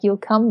you'll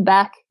come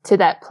back to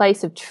that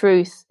place of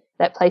truth,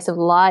 that place of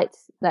light,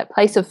 that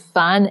place of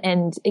fun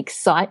and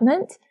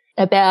excitement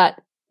about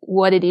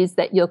what it is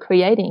that you're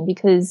creating.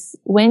 Because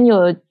when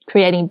you're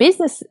creating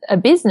a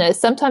business,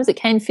 sometimes it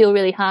can feel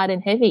really hard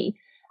and heavy.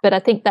 But I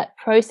think that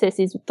process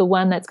is the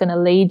one that's going to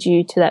lead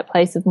you to that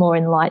place of more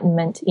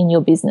enlightenment in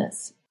your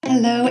business.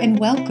 Hello and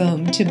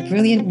welcome to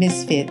Brilliant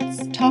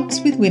Misfits,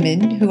 talks with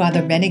women who are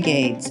the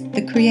renegades,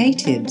 the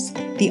creatives,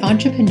 the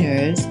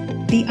entrepreneurs,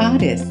 the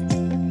artists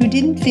who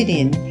didn't fit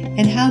in,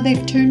 and how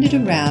they've turned it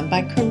around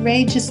by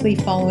courageously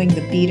following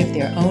the beat of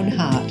their own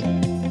heart.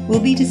 We'll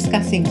be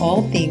discussing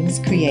all things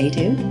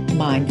creative,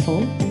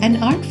 mindful,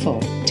 and artful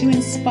to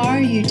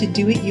inspire you to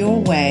do it your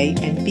way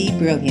and be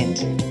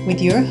brilliant,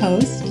 with your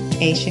host,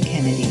 Aisha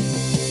Kennedy.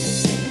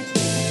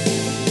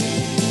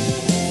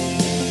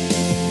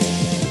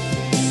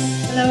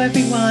 Hello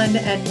everyone,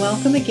 and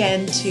welcome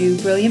again to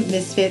Brilliant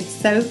Misfits.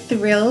 So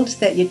thrilled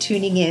that you're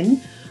tuning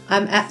in.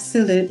 I'm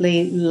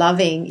absolutely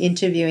loving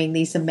interviewing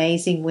these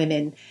amazing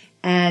women,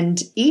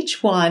 and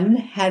each one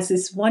has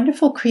this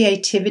wonderful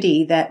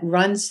creativity that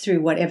runs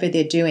through whatever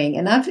they're doing.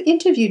 And I've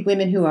interviewed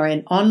women who are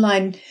in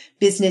online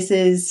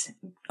businesses,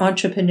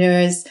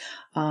 entrepreneurs,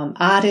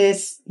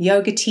 artists,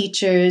 yoga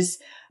teachers,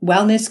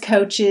 wellness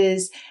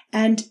coaches,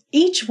 and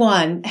each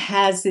one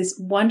has this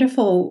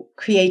wonderful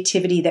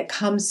creativity that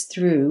comes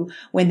through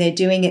when they're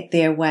doing it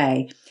their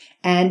way.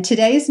 And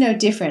today is no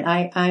different.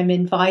 I'm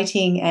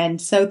inviting and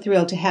so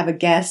thrilled to have a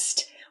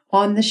guest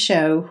on the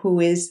show who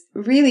is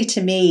really,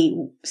 to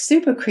me,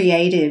 super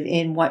creative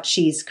in what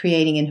she's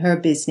creating in her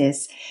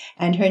business.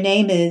 And her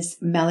name is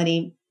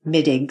Melanie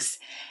Middigs.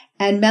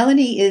 And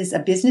Melanie is a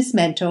business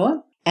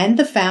mentor and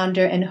the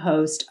founder and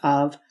host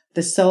of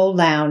the Soul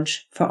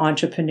Lounge for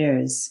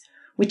Entrepreneurs,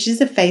 which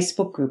is a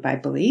Facebook group, I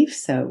believe.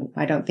 So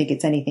I don't think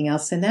it's anything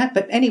else than that.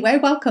 But anyway,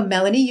 welcome,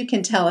 Melanie. You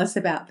can tell us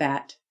about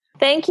that.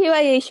 Thank you,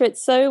 Aisha.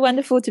 It's so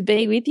wonderful to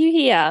be with you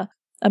here.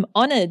 I'm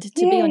honoured to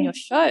be on your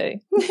show.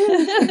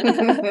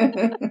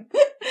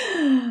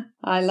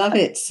 I love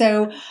it.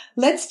 So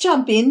let's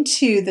jump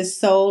into the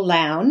Soul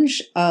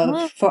Lounge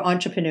for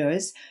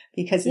Entrepreneurs,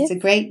 because it's a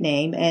great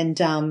name.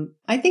 And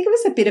I think it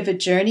was a bit of a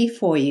journey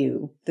for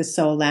you, the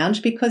Soul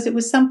Lounge, because it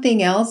was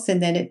something else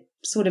and then it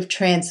sort of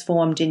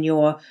transformed in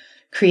your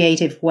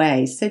creative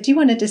way. So do you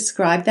want to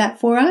describe that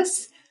for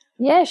us?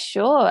 Yeah,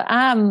 sure.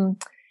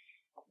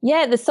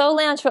 The Soul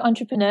Lounge for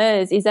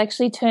Entrepreneurs is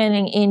actually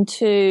turning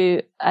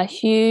into a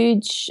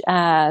huge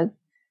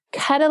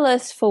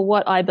catalyst for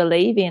what I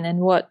believe in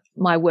and what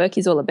my work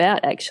is all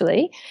about,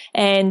 actually.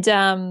 And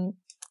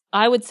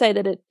I would say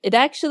that it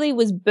actually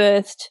was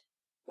birthed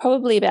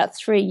probably about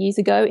 3 years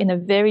ago in a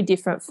very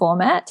different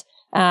format,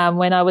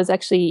 when I was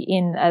actually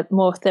in a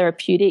more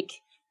therapeutic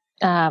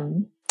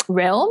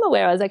realm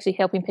where I was actually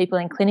helping people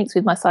in clinics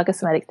with my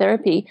psychosomatic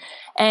therapy.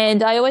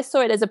 And I always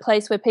saw it as a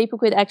place where people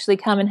could actually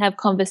come and have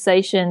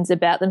conversations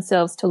about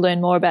themselves to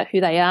learn more about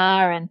who they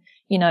are and,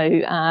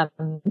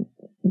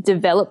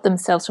 develop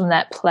themselves from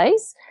that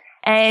place.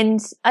 And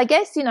I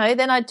guess,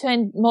 then I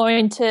turned more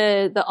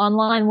into the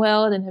online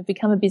world and have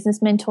become a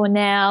business mentor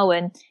now.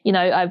 And,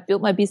 I've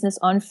built my business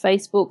on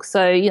Facebook.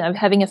 So,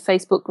 having a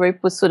Facebook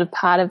group was sort of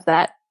part of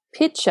that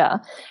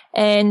picture.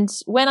 And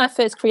when I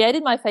first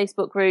created my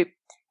Facebook group,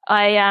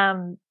 I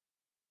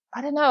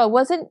don't know, I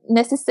wasn't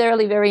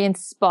necessarily very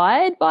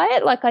inspired by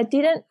it. Like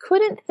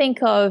couldn't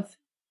think of,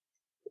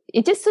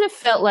 it just sort of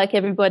felt like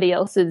everybody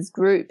else's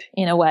group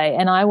in a way.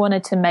 And I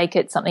wanted to make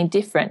it something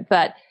different,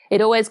 but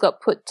it always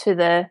got put to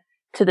the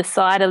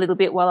side a little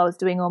bit while I was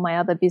doing all my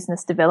other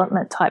business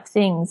development type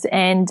things.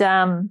 And,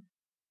 it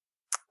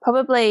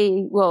was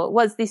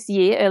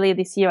earlier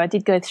this year, I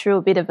did go through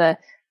a bit of a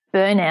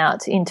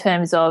burnout in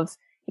terms of,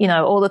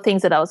 all the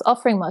things that I was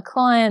offering my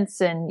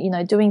clients and,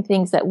 doing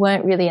things that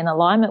weren't really in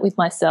alignment with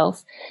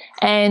myself.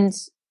 And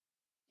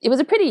it was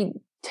a pretty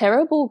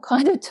terrible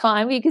kind of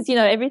time because,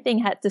 everything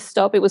had to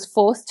stop. It was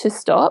forced to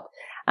stop.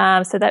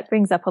 So that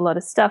brings up a lot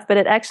of stuff, but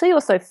it actually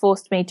also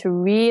forced me to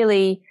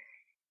really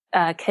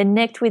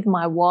connect with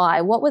my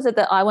why. What was it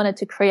that I wanted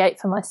to create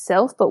for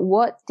myself, but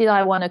what did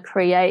I want to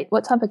create?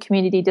 What type of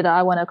community did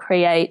I want to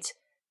create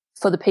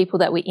for the people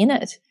that were in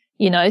it?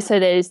 So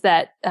there's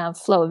that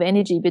flow of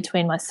energy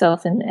between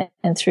myself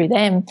and through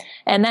them.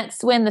 And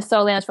that's when the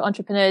Soul Lounge for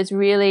Entrepreneurs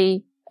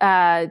really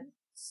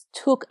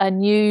took a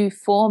new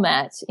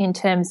format in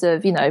terms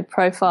of,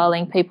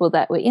 profiling people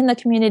that were in the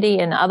community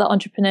and other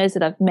entrepreneurs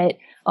that I've met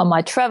on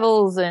my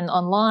travels and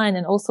online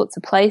and all sorts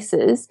of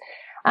places,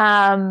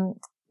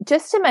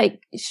 just to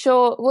make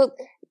sure,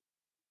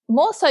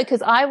 more so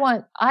because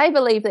I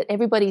believe that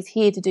everybody's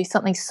here to do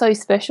something so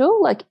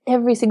special, like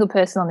every single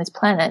person on this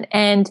planet,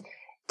 and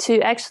to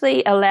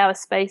actually allow a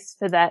space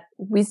for that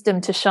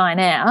wisdom to shine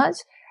out,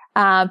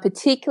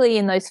 particularly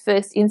in those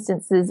first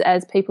instances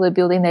as people are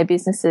building their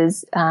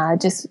businesses,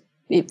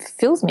 it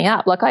fills me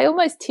up. Like I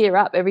almost tear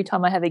up every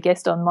time I have a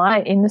guest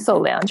in the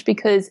Soul Lounge,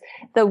 because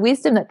the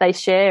wisdom that they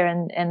share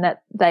and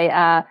that they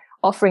are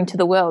offering to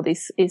the world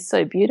is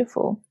so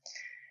beautiful.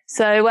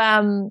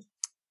 So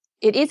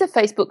it is a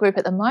Facebook group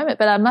at the moment,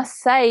 but I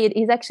must say it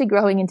is actually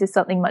growing into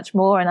something much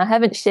more. And I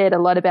haven't shared a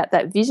lot about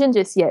that vision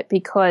just yet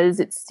because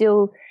it's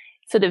still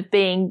sort of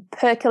being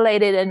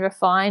percolated and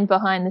refined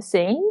behind the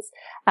scenes.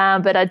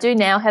 But I do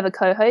now have a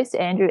co-host,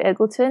 Andrew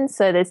Eggleton.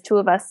 So there's two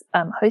of us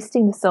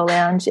hosting the Soul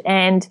Lounge,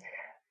 and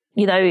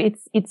you know,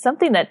 it's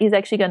something that is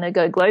actually going to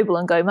go global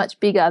and go much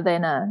bigger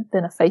than a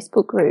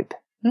Facebook group.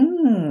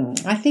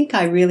 I think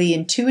I really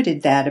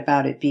intuited that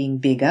about it being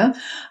bigger.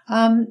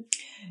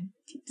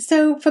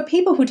 So for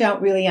people who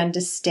don't really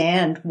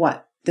understand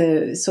what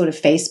the sort of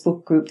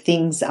Facebook group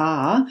things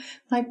are,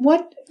 like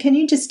what can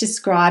you just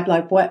describe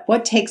like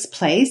what takes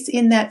place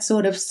in that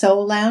sort of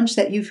Soul Lounge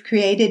that you've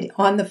created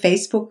on the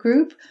Facebook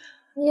group?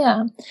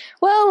 Yeah.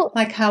 Well,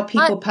 like how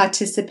people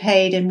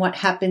participate and what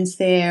happens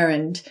there,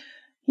 and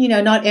you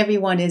know, not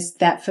everyone is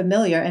that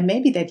familiar and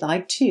maybe they'd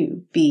like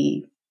to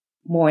be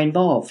more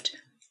involved.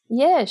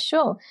 Yeah,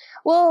 sure.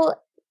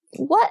 Well,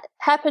 what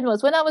happened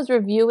was when I was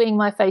reviewing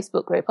my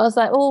Facebook group, I was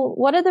like, oh,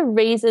 what are the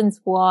reasons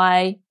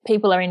why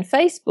people are in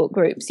Facebook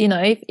groups? You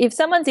know, if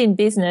someone's in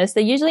business,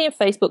 they're usually in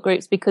Facebook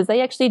groups because they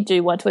actually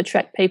do want to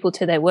attract people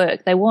to their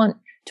work. They want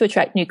to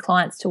attract new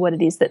clients to what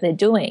it is that they're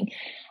doing.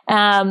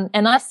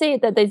 And I see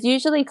that there's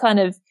usually kind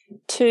of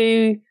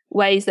two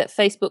ways that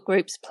Facebook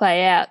groups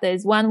play out.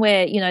 There's one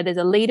where, you know, there's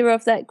a leader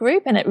of that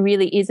group and it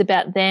really is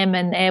about them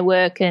and their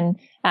work and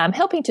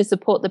helping to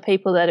support the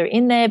people that are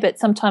in there. But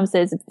sometimes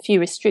there's a few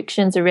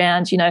restrictions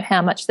around, you know,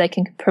 how much they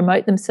can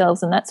promote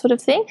themselves and that sort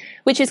of thing,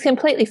 which is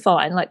completely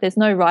fine. Like there's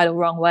no right or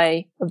wrong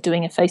way of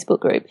doing a Facebook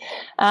group.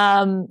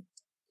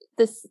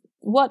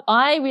 What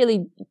I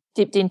really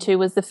dipped into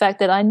was the fact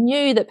that I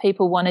knew that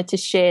people wanted to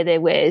share their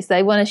wares.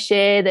 They want to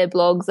share their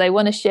blogs. They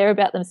want to share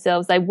about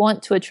themselves. They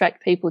want to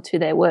attract people to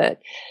their work.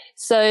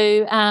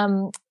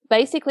 So,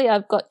 basically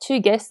I've got two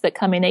guests that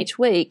come in each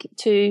week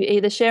to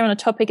either share on a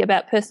topic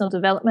about personal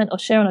development or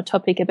share on a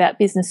topic about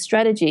business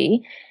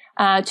strategy,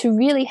 to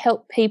really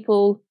help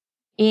people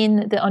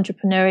in the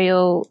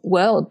entrepreneurial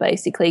world,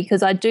 basically,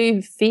 because I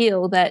do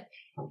feel that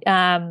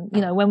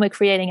you know, when we're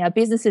creating our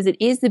businesses, it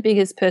is the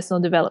biggest personal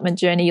development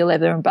journey you'll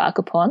ever embark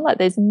upon. Like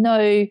there's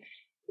no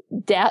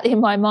doubt in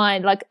my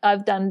mind. Like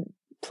I've done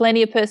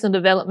plenty of personal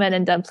development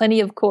and done plenty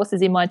of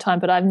courses in my time,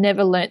 but I've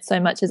never learnt so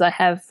much as I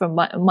have from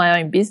my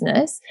own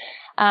business.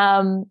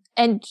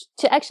 And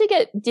to actually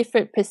get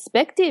different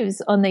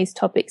perspectives on these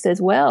topics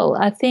as well.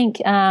 I think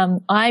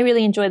I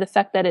really enjoy the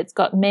fact that it's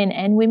got men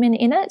and women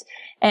in it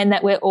and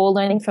that we're all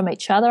learning from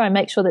each other. I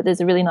make sure that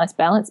there's a really nice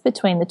balance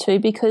between the two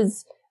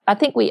because I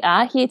think we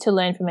are here to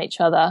learn from each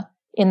other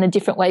in the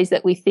different ways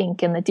that we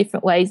think and the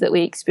different ways that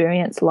we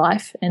experience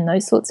life and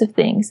those sorts of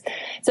things.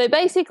 So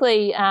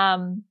basically,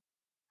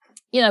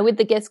 you know, with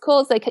the guest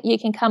calls, you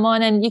can come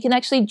on and you can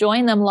actually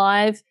join them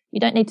live. You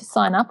don't need to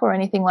sign up or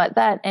anything like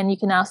that. And you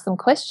can ask them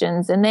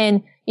questions. And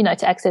then, you know,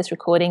 to access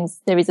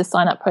recordings, there is a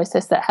sign up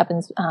process that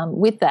happens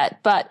with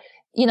that. But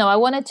you know, I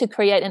wanted to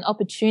create an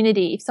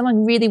opportunity. If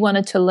someone really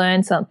wanted to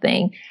learn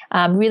something,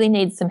 really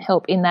needs some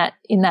help in that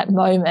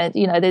moment,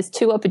 you know, there's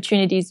two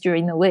opportunities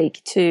during the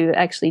week to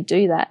actually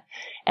do that.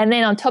 And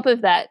then on top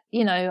of that,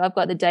 you know, I've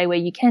got the day where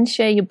you can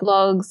share your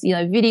blogs. You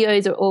know,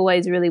 videos are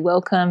always really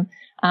welcome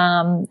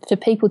for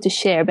people to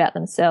share about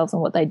themselves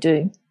and what they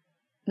do.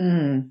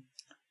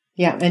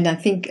 Yeah, and I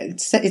think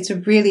it's a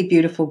really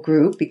beautiful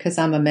group because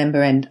I'm a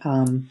member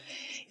and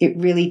it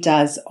really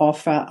does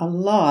offer a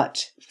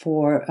lot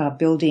for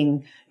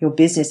building your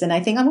business. And I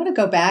think I want to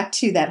go back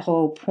to that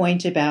whole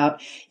point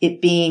about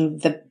it being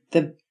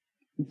the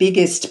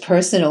biggest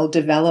personal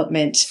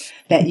development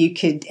that you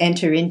could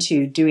enter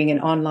into doing an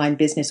online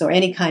business or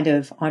any kind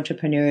of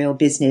entrepreneurial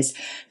business,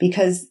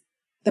 because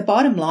the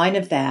bottom line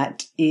of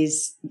that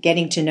is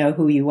getting to know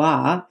who you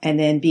are and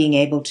then being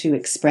able to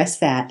express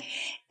that.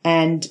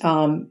 And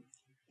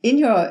in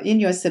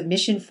your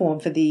submission form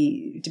to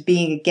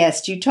being a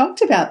guest, you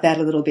talked about that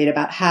a little bit,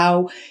 about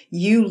how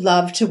you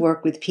love to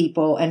work with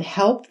people and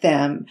help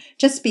them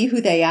just be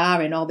who they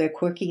are and all their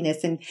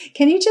quirkiness. And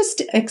can you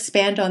just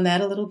expand on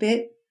that a little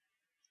bit?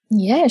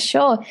 Yeah,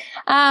 sure.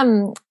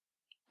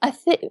 I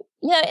think,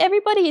 you know,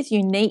 everybody is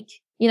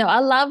unique. You know, I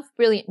love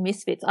Brilliant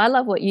Misfits. I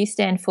love what you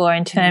stand for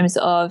in terms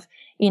of,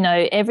 you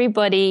know,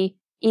 everybody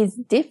is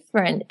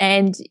different.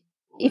 And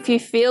if you're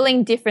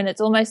feeling different,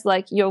 it's almost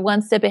like you're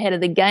one step ahead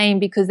of the game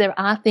because there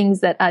are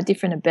things that are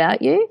different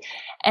about you.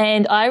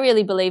 And I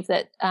really believe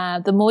that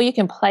the more you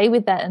can play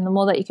with that and the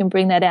more that you can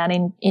bring that out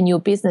in your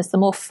business, the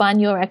more fun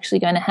you're actually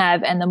going to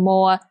have and the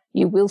more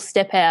you will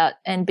step out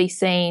and be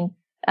seen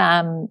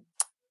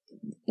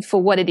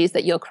for what it is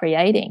that you're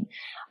creating.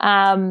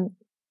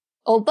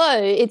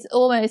 Although it's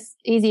almost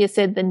easier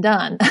said than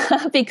done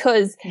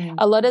because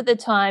a lot of the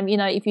time, you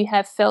know, if you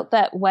have felt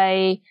that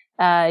way,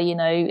 you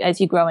know, as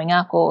you're growing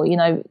up or, you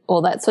know,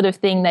 all that sort of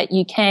thing, that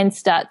you can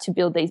start to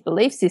build these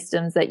belief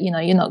systems that, you know,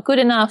 you're not good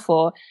enough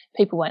or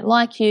people won't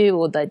like you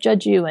or they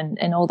judge you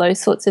and all those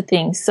sorts of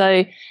things.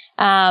 So,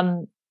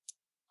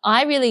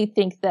 I really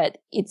think that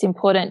it's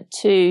important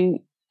to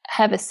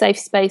have a safe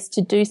space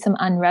to do some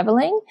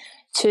unraveling,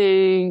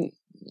 to,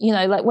 you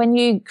know, like when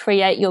you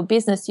create your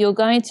business, you're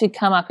going to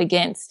come up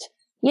against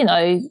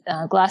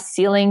glass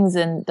ceilings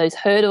and those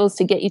hurdles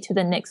to get you to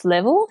the next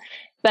level.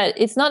 But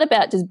it's not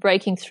about just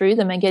breaking through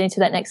them and getting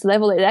to that next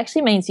level. It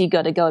actually means you've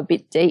got to go a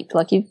bit deep.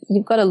 Like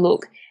you've got to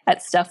look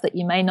at stuff that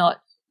you may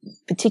not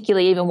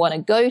particularly even want to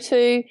go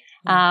to.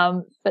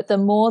 But the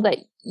more that,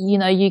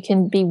 you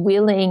can be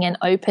willing and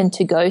open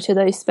to go to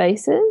those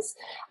spaces,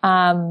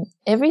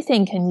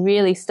 everything can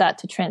really start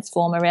to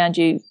transform around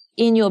you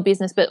in your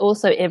business, but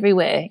also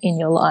everywhere in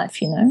your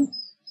life, Yeah.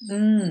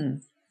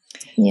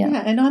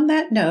 And on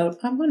that note,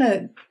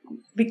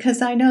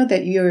 because I know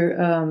that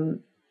you're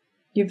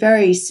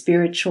very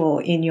spiritual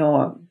in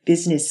your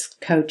business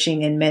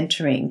coaching and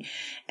mentoring,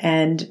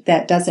 and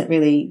that doesn't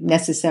really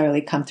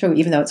necessarily come through,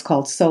 even though it's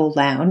called Soul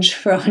Lounge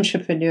for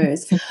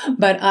entrepreneurs.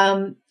 But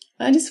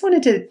I just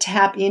wanted to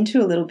tap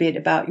into a little bit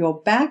about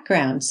your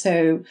background.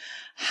 So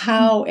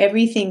how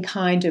everything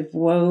kind of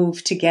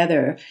wove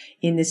together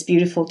in this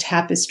beautiful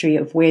tapestry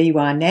of where you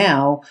are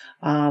now,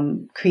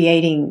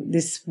 creating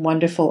this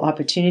wonderful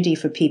opportunity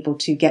for people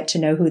to get to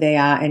know who they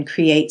are and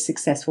create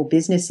successful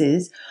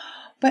businesses.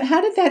 But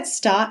how did that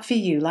start for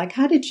you? Like,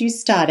 how did you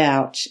start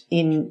out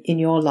in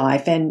your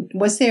life? And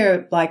was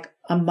there like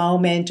a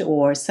moment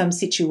or some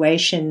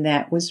situation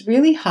that was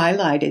really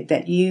highlighted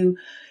that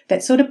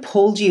sort of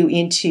pulled you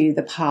into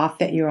the path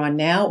that you're on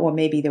now? Or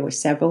maybe there were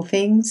several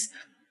things?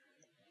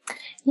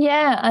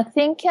 Yeah, I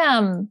think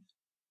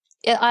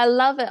I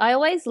love it. I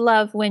always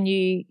love when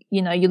you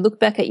look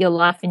back at your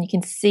life and you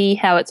can see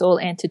how it's all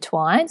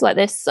intertwined. Like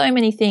there's so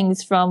many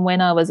things from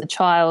when I was a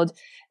child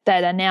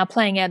that are now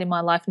playing out in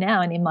my life now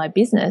and in my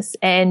business.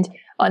 And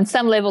on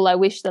some level, I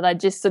wish that I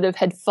just sort of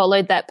had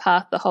followed that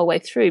path the whole way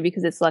through,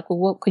 because it's like, well,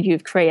 what could you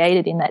have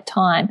created in that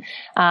time?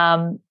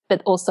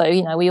 But also,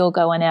 we all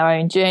go on our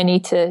own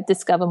journey to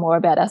discover more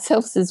about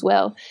ourselves as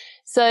well.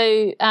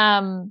 So,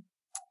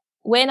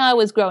 when I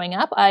was growing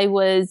up, I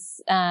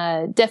was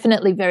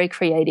definitely very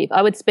creative.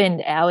 I would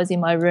spend hours in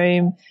my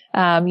room,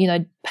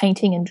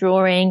 painting and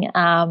drawing.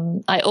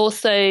 I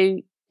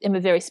also am a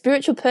very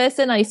spiritual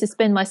person. I used to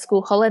spend my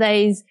school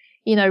holidays,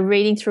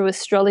 reading through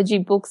astrology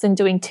books and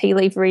doing tea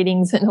leaf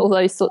readings and all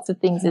those sorts of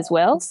things as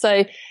well.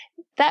 So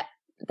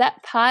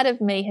that part of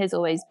me has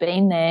always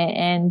been there,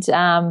 and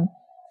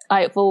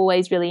I've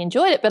always really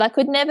enjoyed it, but I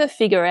could never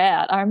figure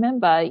out. I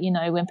remember,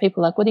 when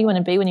people are like, what do you want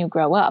to be when you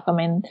grow up? I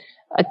mean,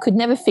 I could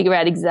never figure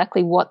out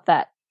exactly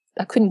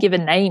I couldn't give a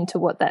name to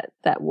what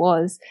that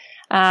was.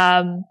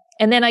 And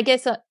then I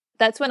guess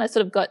that's when I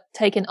sort of got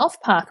taken off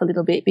path a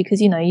little bit,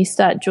 because, you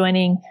start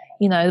joining,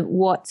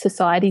 what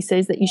society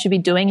says that you should be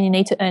doing, and you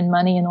need to earn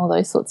money and all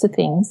those sorts of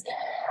things.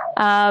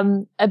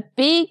 A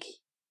big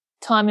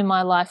time in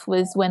my life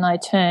was when I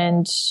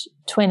turned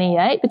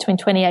 28, between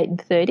 28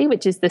 and 30,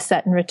 which is the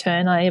Saturn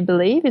return, I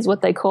believe, is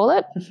what they call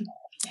it.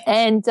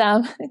 And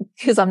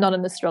because I'm not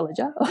an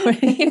astrologer or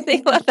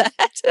anything like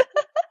that.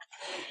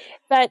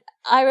 But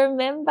I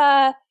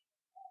remember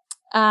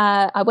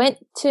I went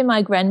to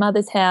my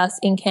grandmother's house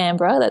in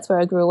Canberra. That's where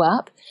I grew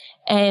up.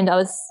 And I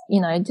was,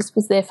 just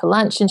was there for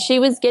lunch. And she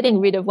was getting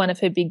rid of one of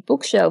her big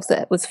bookshelves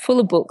that was full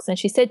of books. And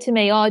she said to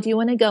me, oh, do you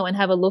want to go and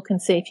have a look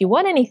and see if you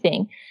want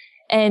anything?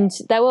 And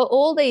there were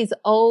all these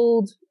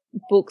old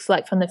books,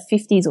 like from the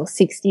 50s or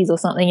 60s or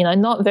something,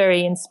 not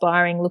very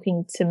inspiring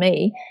looking to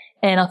me.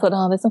 And I thought,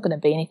 oh, there's not going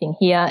to be anything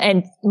here.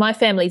 And my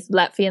family's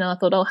Latvian, and I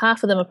thought, oh,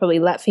 half of them are probably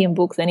Latvian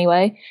books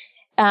anyway.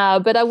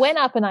 But I went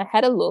up and I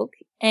had a look,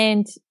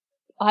 and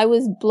I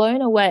was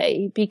blown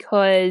away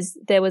because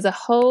there was a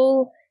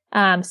whole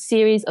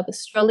series of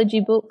astrology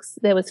books.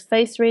 There was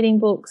face reading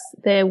books.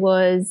 There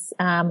was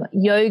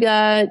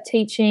yoga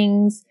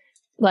teachings,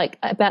 like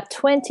about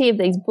 20 of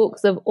these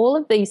books of all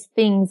of these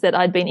things that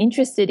I'd been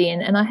interested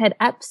in. And I had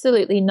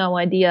absolutely no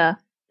idea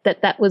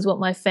that was what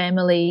my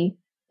family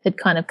had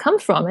kind of come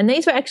from. And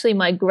these were actually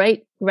my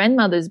great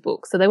grandmother's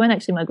books. So they weren't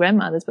actually my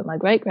grandmother's, but my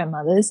great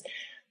grandmother's.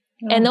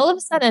 Oh. And all of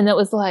a sudden it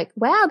was like,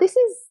 wow, this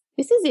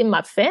is in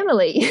my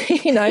family,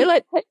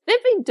 like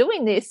they've been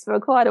doing this for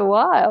quite a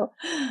while.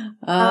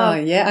 Oh,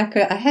 yeah.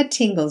 I had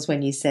tingles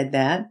when you said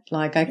that.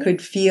 Like I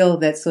could feel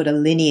that sort of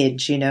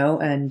lineage,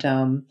 and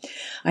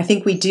I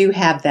think we do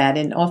have that.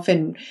 And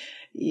often,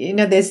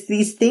 there's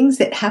these things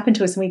that happen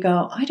to us and we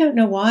go, I don't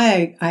know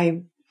why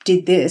I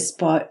did this,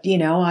 but,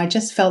 I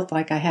just felt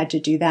like I had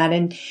to do that.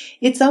 And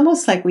it's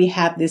almost like we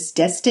have this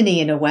destiny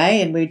in a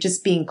way, and we're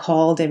just being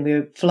called and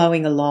we're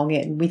flowing along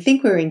it, and we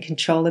think we're in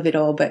control of it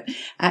all, but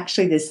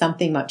actually there's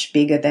something much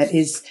bigger that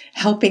is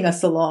helping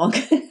us along.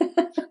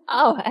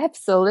 Oh,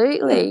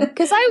 absolutely.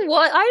 Because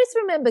I just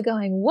remember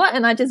going, what?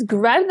 And I just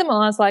grabbed them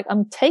all. I was like,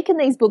 I'm taking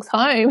these books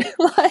home.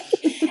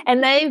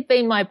 And they've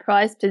been my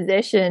prized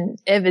possession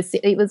ever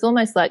since. It was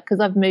almost like, because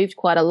I've moved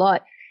quite a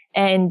lot,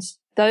 and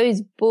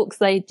those books,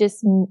 they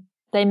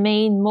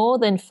mean more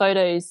than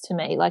photos to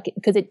me, like,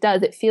 because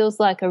it feels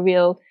like a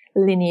real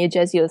lineage,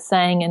 as you're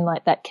saying, and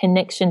like that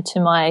connection to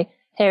my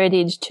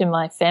heritage, to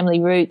my family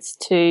roots,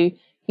 to,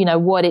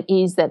 what it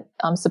is that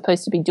I'm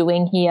supposed to be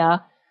doing here.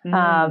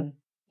 And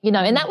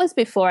that was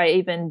before I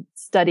even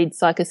studied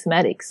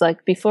psychosomatics,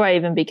 like before I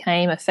even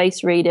became a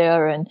face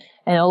reader and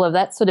all of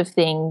that sort of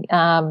thing.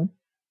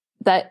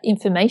 that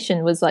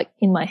information was like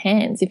in my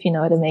hands, if you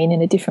know what I mean,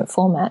 in a different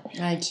format.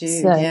 I do,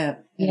 So, yeah.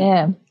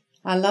 Yeah.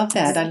 I love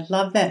that. I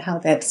love that, how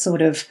that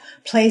sort of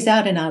plays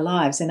out in our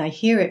lives. And I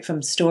hear it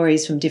from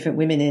stories from different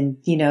women, and,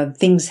 you know,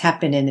 things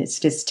happen and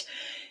it's just,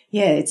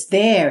 yeah, it's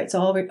there. It's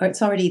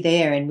already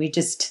there. And we're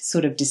just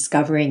sort of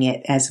discovering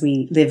it as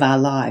we live our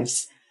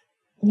lives.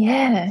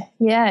 Yeah.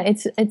 Yeah.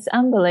 It's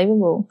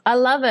unbelievable. I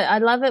love it. I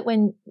love it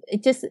when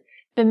it just,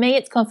 for me,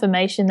 it's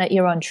confirmation that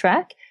you're on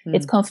track.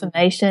 It's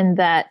confirmation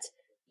that,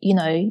 you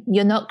know,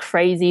 you're not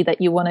crazy, that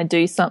you want to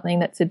do something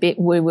that's a bit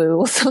woo-woo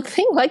or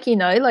something, like, you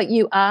know, like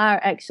you are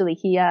actually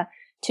here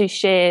to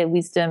share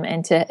wisdom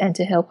and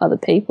to help other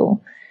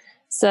people.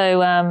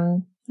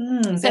 So,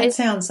 that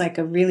sounds like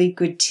a really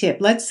good tip.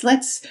 Let's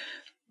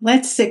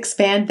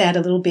expand that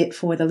a little bit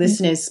for the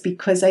listeners,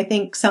 because I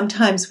think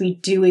sometimes we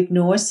do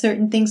ignore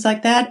certain things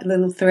like that,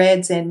 little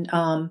threads, and,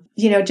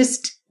 you know,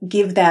 just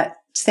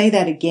say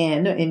that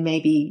again, and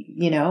maybe,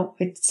 you know,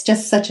 it's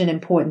just such an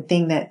important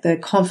thing, that the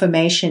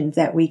confirmation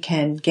that we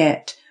can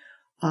get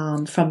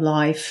from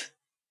life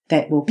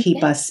that will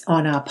keep us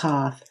on our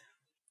path.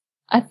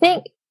 I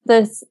think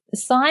the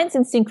signs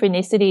and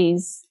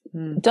synchronicities,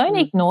 don't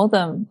ignore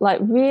them. Like,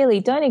 really,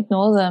 don't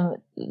ignore them.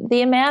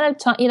 The amount of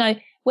time, you know,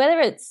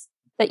 whether it's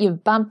that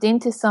you've bumped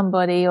into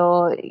somebody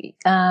or, you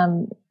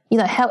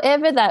know,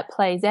 however that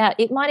plays out,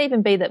 it might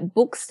even be that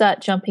books start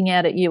jumping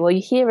out at you, or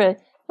you hear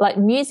like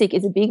music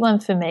is a big one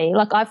for me.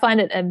 Like, I find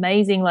it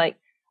amazing. Like,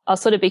 I'll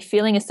sort of be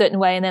feeling a certain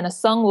way and then a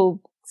song will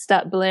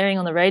start blaring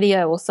on the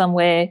radio or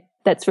somewhere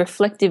that's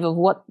reflective of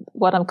what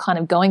I'm kind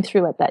of going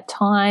through at that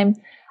time.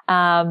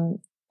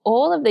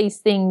 All of these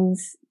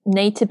things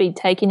need to be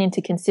taken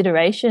into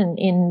consideration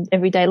in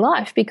everyday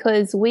life,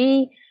 because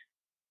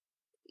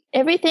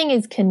everything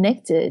is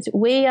connected.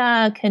 We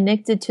are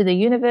connected to the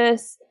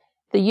universe.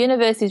 The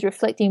universe is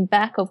reflecting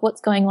back of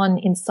what's going on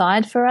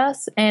inside for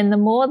us. And the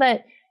more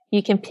that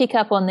you can pick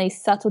up on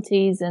these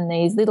subtleties and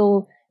these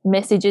little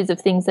messages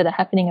of things that are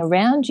happening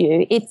around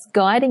you, it's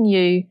guiding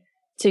you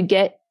to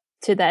get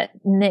to that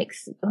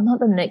next, or not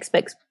the next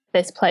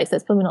best place.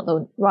 That's probably not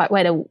the right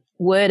way to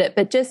word it,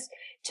 but just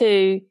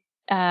to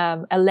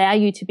allow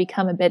you to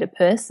become a better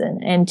person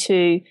and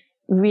to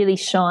really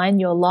shine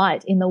your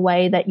light in the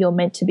way that you're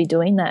meant to be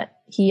doing that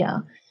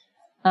here.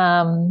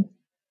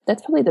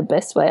 That's probably the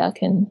best way I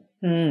can.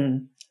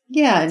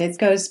 Yeah, and it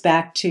goes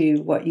back to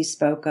what you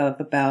spoke of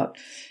about,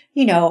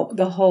 you know,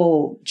 the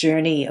whole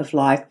journey of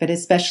life, but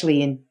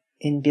especially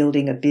in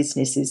building a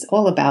business, is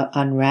all about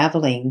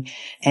unraveling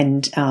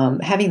and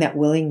having that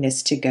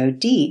willingness to go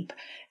deep.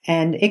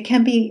 And it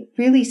can be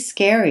really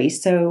scary.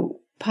 So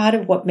part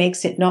of what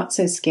makes it not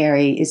so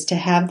scary is to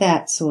have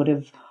that sort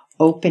of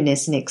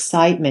openness and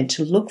excitement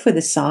to look for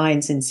the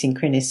signs and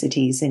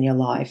synchronicities in your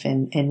life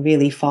and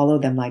really follow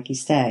them, like you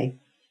say.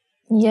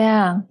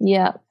 Yeah,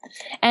 yeah.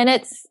 And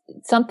it's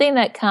something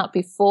that can't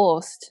be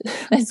forced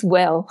as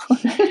well,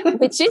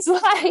 which is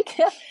like,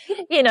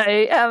 you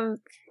know,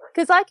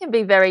 because I can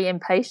be very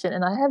impatient,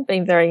 and I have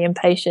been very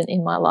impatient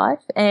in my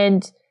life.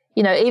 And,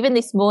 you know, even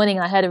this morning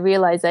I had a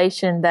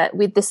realization that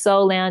with the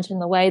Soul Lounge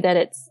and the way that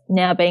it's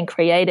now being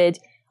created,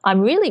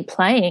 I'm really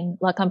playing,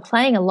 like I'm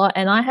playing a lot,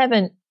 and I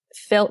haven't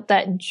felt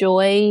that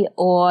joy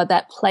or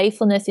that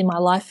playfulness in my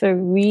life for a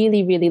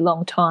really, really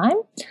long time.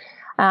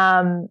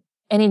 And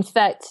in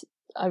fact,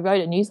 I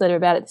wrote a newsletter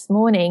about it this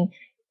morning.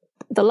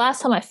 The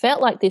last time I felt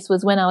like this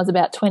was when I was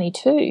about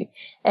 22,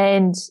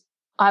 and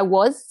I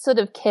was sort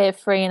of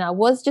carefree and I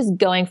was just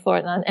going for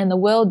it, and the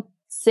world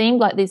seemed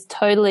like this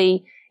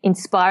totally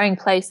inspiring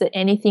place that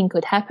anything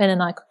could happen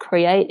and I could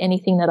create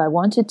anything that I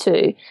wanted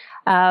to.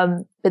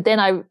 But then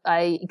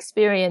I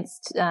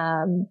experienced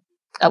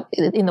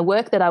in the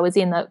work that I was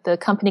in, the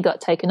company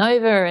got taken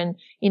over, and,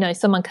 you know,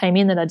 someone came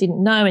in that I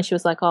didn't know, and she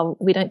was like, "Oh,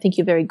 we don't think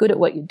you're very good at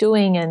what you're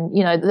doing." And,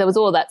 you know, there was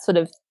all that sort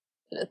of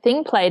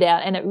thing played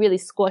out, and it really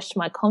squashed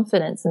my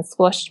confidence and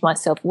squashed my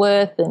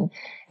self-worth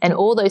and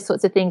all those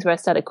sorts of things, where I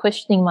started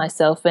questioning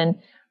myself. And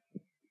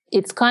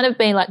it's kind of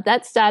been like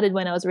that started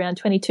when I was around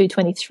 22,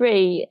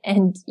 23.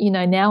 And, you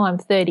know, now I'm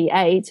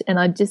 38, and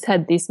I just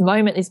had this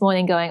moment this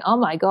morning going, oh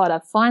my God,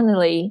 I've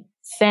finally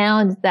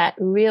found that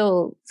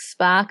real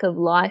spark of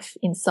life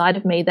inside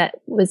of me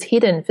that was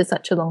hidden for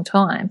such a long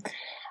time.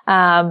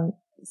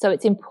 So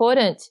it's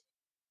important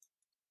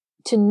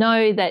to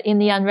know that in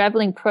the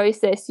unraveling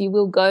process, you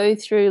will go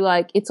through,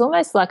 like, it's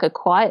almost like a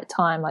quiet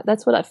time. Like,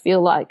 that's what I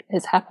feel like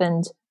has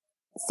happened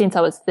since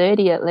I was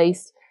 30, at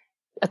least.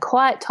 A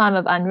quiet time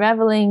of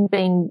unraveling,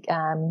 being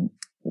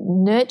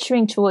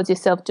nurturing towards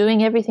yourself,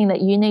 doing everything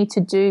that you need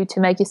to do to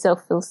make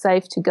yourself feel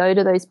safe, to go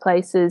to those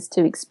places,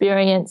 to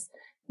experience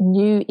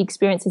new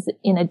experiences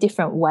in a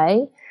different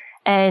way.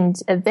 And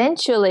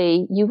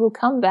eventually you will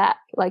come back,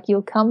 like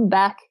you'll come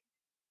back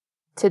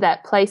to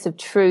that place of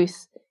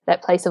truth,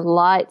 that place of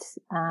light,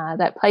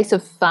 that place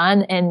of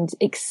fun and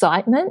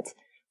excitement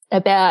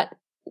about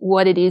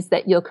what it is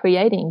that you're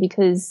creating.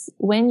 Because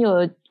when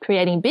you're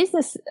creating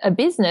a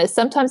business,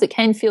 sometimes it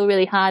can feel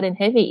really hard and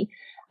heavy.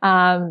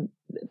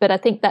 But I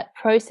think that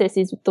process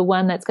is the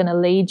one that's going to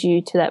lead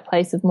you to that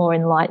place of more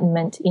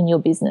enlightenment in your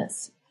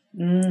business.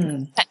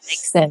 That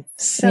makes sense.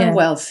 So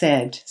well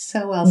said.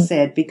 So well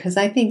said, because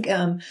I think,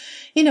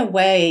 in a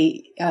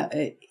way,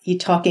 you're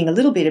talking a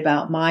little bit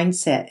about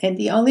mindset, and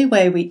the only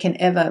way we can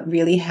ever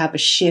really have a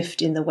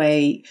shift in the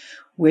way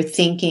we're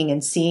thinking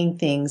and seeing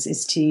things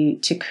is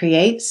to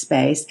create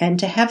space and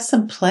to have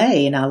some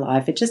play in our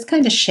life. It just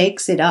kind of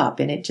shakes it up,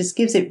 and it just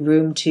gives it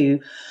room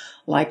to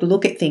like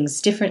look at things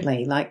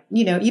differently. Like,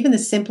 even the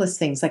simplest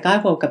things. Like I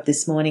woke up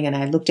this morning and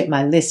I looked at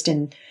my list,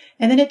 and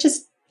then it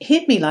just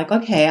hit me like,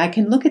 okay, I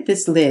can look at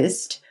this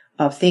list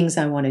of things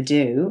I want to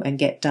do and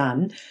get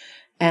done.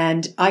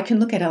 And I can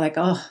look at it like,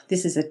 oh,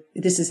 this is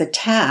a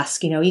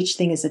task. Each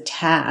thing is a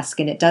task,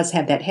 and it does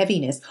have that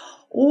heaviness.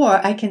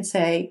 Or I can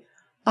say,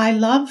 I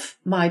love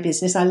my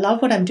business. I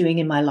love what I'm doing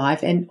in my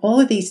life. And all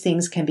of these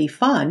things can be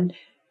fun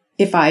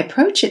if I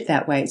approach it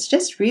that way. It's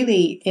just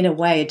really, in a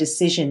way, a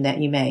decision that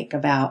you make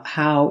about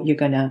how you're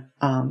going to,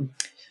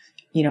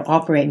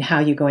 operate and how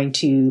you're going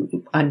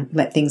to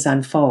let things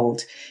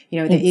unfold.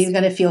 They're either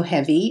going to feel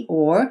heavy,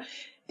 or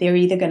they're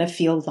either going to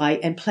feel light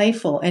and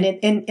playful. And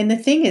the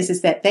thing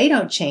is that they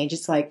don't change.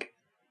 It's like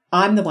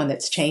I'm the one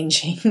that's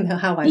changing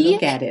how I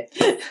look at it.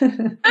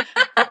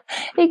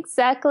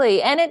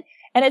 Exactly.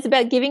 And it's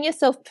about giving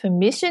yourself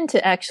permission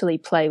to actually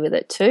play with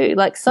it too.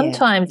 Like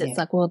sometimes it's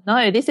like, well,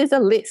 no, this is a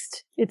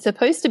list. It's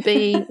supposed to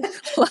be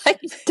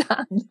like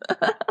done.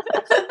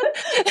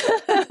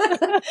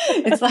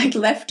 It's like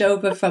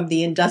leftover from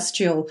the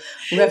Industrial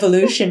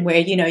Revolution where,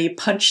 you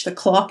punch the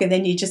clock and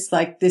then you just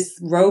like this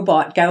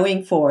robot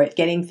going for it,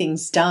 getting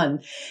things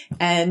done.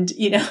 And,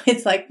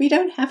 it's like, we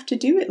don't have to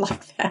do it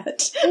like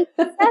that.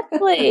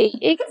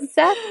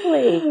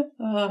 Exactly.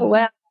 Oh.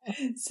 Wow.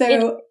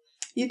 So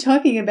you're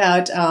talking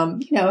about,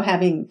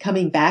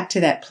 coming back to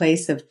that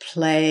place of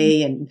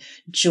play and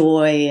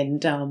joy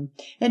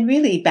and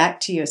really back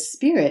to your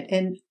spirit.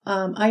 And,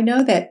 I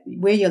know that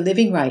where you're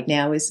living right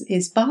now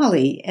is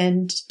Bali.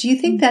 And do you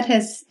think that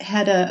has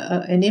had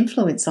an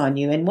influence on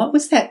you? And what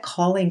was that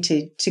calling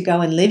to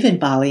go and live in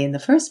Bali in the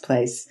first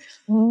place?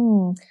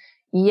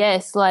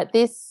 Yes, like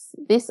this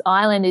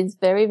island is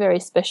very, very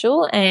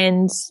special.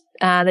 And,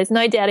 there's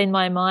no doubt in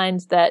my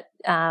mind that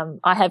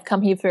I have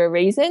come here for a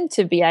reason,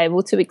 to be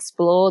able to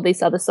explore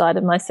this other side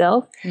of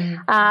myself.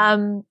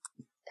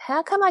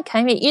 How come I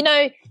came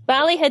here?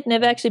 Bali had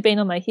never actually been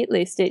on my hit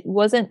list. It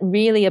wasn't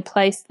really a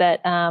place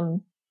that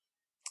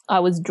I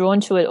was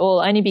drawn to at all,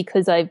 only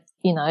because I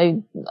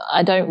don't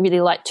really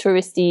like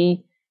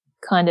touristy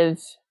kind of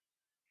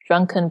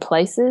drunken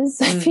places,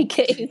 if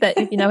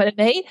you know what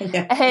I mean.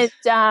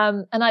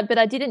 But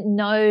I didn't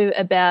know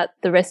about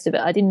the rest of it.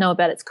 I didn't know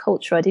about its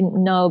culture. I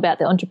didn't know about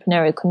the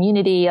entrepreneurial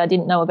community. I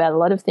didn't know about a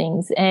lot of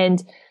things.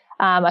 And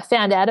I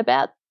found out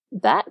about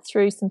that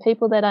through some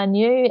people that I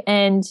knew.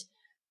 And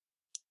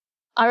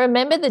I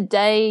remember the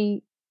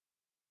day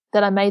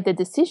that I made the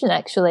decision,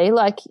 actually.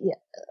 Like,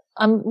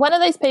 I'm one of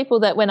those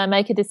people that when I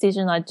make a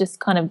decision, I just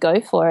kind of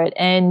go for it.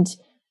 And,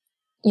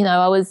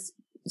 I was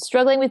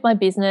struggling with my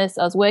business.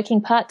 I was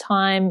working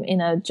part-time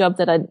in a job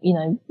that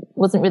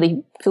wasn't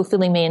really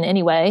fulfilling me in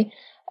any way.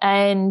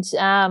 And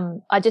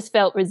I just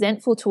felt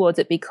resentful towards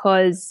it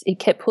because it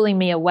kept pulling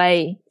me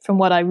away from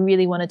what I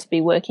really wanted to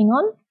be working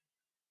on.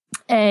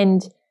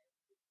 And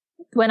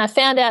when I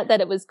found out that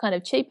it was kind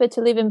of cheaper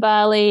to live in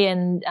Bali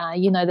and,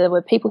 there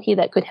were people here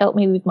that could help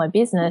me with my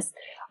business,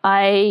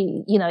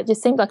 it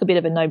just seemed like a bit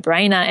of a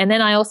no-brainer. And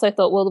then I also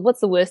thought, well,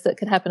 what's the worst that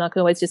could happen? I could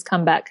always just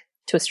come back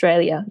to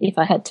Australia if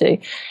I had to.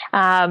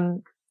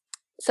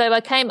 So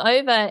I came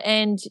over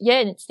and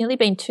it's nearly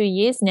been 2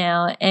 years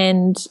now.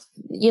 And,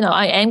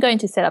 I am going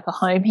to set up a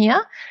home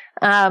here,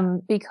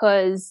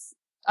 because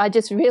I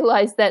just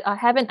realized that I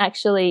haven't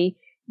actually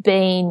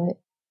been,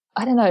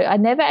 I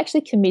never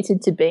actually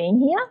committed to being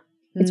here.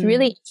 It's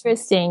really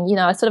interesting.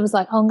 I sort of was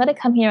like, I'm going to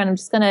come here and I'm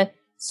just going to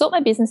sort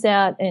my business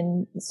out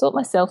and sort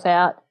myself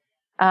out.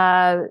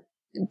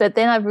 But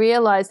then I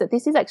realized that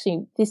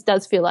this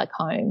does feel like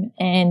home,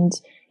 and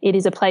it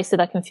is a place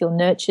that I can feel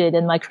nurtured,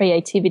 and my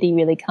creativity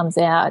really comes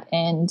out,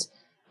 and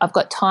I've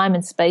got time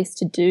and space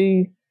to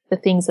do the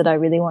things that I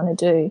really want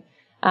to do.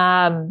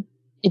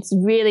 It's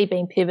really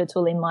been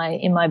pivotal in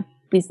my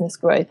business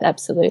growth.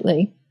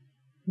 Absolutely.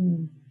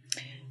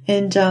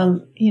 And,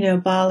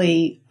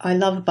 Bali, I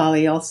love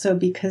Bali also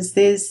because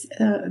there's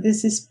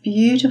this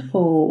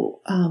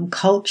beautiful,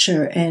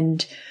 culture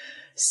and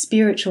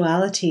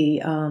spirituality.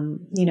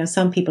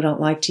 Some people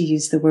don't like to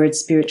use the word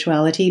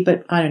spirituality,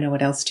 but I don't know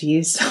what else to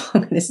use, so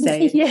I'm going to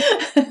say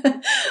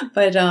it.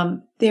 But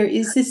there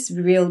is this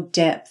real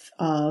depth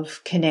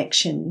of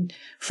connection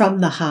from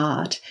the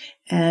heart.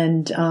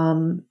 And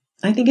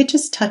I think it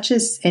just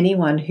touches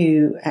anyone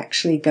who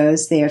actually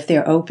goes there, if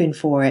they're open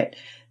for it,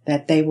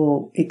 that they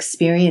will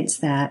experience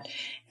that.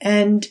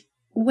 And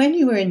when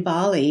you were in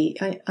Bali,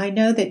 I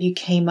know that you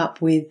came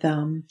up with,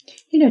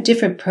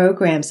 different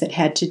programs that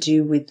had to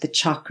do with the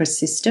chakra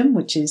system,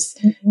 which is,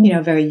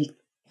 a very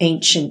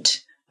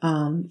ancient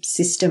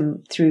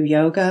system through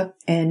yoga.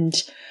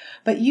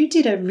 But you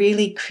did a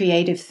really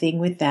creative thing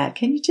with that.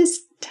 Can you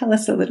just tell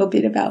us a little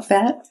bit about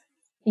that?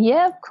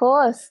 Yeah, of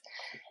course.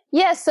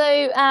 Yeah.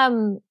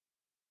 So,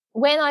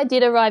 when I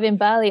did arrive in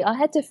Bali, I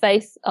had to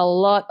face a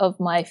lot of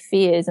my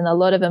fears and a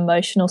lot of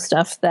emotional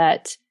stuff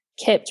that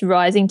kept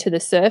rising to the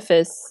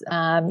surface,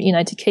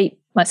 to keep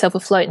myself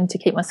afloat and to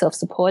keep myself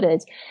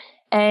supported.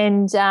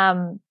 And so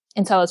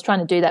I was trying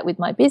to do that with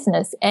my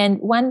business. And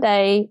one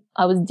day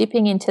I was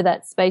dipping into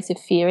that space of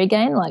fear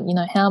again, like,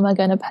 how am I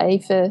going to pay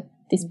for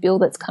this bill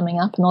that's coming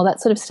up and all that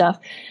sort of stuff.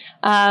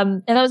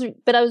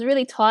 But I was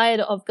really tired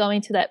of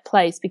going to that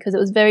place because it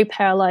was very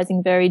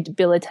paralyzing, very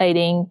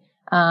debilitating.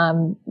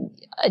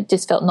 I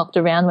just felt knocked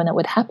around when it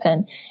would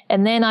happen.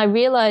 And then I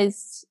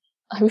realized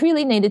I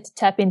really needed to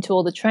tap into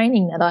all the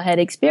training that I had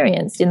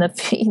experienced in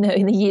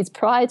the years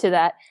prior to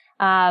that.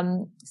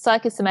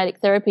 Psychosomatic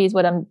therapy is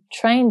what I'm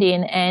trained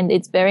in, and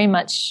it's very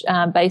much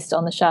based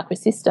on the chakra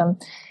system.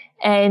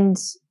 And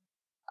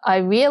I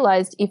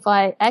realized if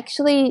I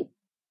actually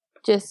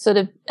just sort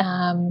of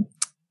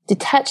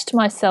detached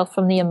myself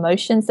from the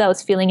emotions that I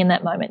was feeling in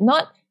that moment,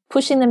 not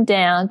pushing them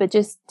down, but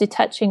just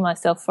detaching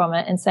myself from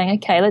it and saying,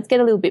 okay, let's get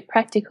a little bit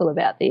practical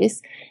about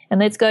this and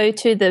let's go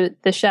to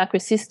the chakra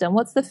system.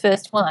 What's the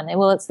first one?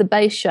 Well, it's the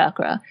base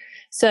chakra.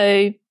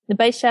 So the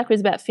base chakra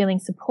is about feeling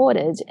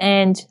supported,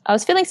 and I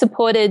was feeling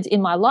supported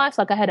in my life.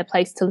 Like I had a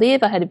place to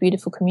live. I had a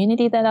beautiful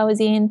community that I was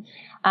in.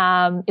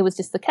 It was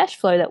just the cash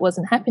flow that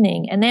wasn't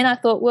happening. And then I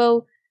thought,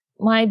 well,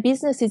 my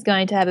business is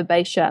going to have a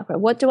base chakra.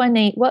 What do I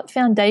need? What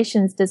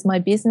foundations does my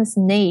business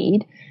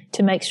need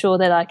to make sure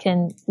that I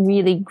can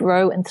really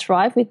grow and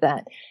thrive with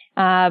that?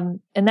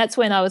 And that's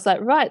when I was like,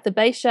 right, the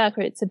base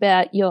chakra, it's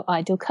about your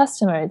ideal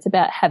customer. It's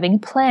about having a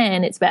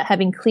plan. It's about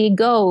having clear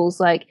goals.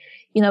 Like,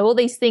 all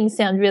these things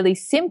sound really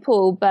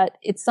simple, but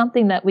it's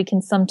something that we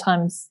can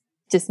sometimes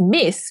just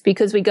miss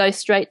because we go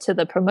straight to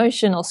the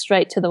promotion or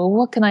straight to well,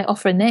 what can I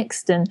offer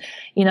next? And,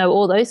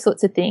 all those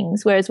sorts of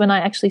things. Whereas when I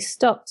actually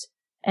stopped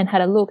and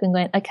had a look and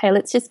went, okay,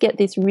 let's just get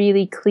this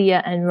really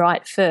clear and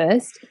right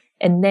first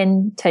and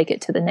then take it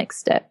to the next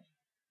step.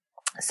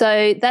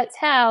 So that's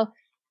how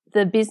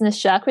the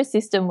business chakra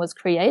system was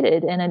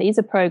created. And it is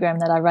a program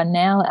that I run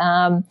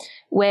now,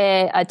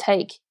 where I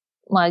take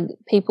my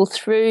people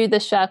through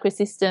the chakra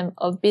system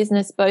of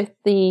business, both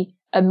the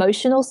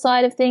emotional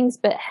side of things,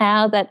 but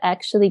how that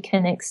actually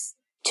connects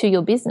to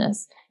your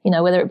business,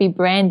 whether it be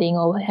branding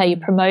or how you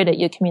promote it,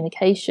 your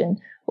communication,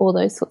 all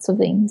those sorts of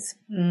things.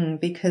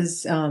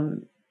 Because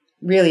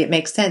really it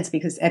makes sense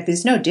because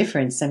there's no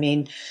difference. I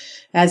mean,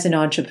 as an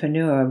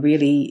entrepreneur,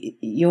 really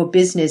your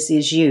business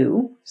is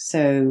you.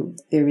 So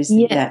there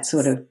isn't that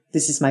sort of,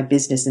 this is my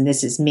business and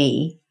this is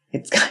me.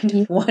 It's kind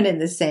of one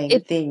and the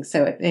same thing.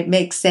 So it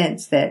makes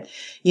sense that,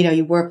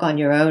 you work on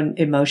your own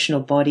emotional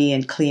body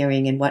and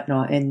clearing and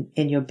whatnot. And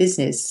your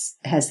business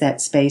has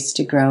that space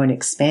to grow and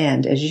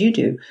expand as you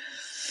do.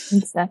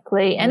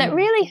 Exactly. And it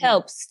really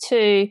helps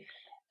to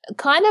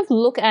kind of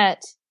look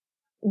at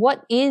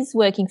what is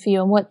working for you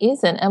and what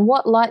isn't, and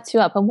what lights you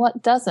up and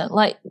what doesn't.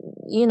 Like,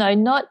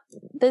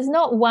 there's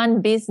not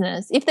one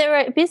business. If there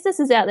are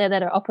businesses out there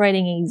that are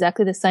operating in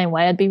exactly the same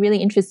way, I'd be really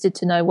interested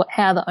to know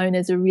how the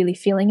owners are really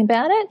feeling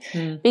about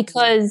it,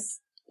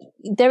 because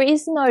there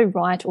is no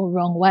right or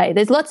wrong way.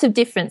 There's lots of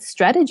different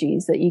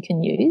strategies that you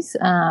can use,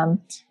 and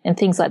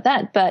things like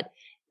that. But,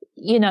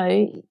 you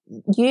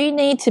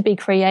need to be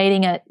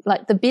creating it,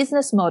 like the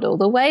business model,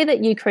 the way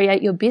that you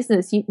create your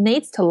business, it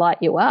needs to light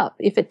you up.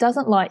 If it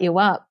doesn't light you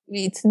up,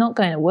 it's not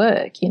going to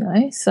work,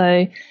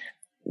 So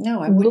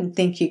no, I wouldn't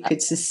think you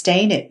could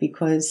sustain it,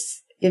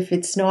 because if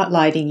it's not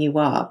lighting you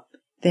up,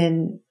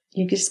 then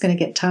you're just going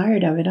to get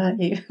tired of it,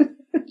 aren't you?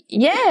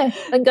 Yeah,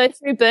 and go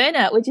through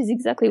burnout, which is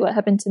exactly what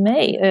happened to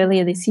me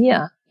earlier this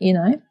year,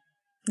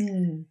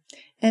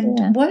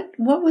 And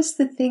what was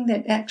the thing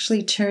that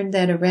actually turned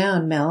that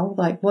around, Mel?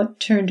 Like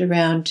what turned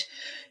around,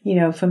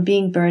 from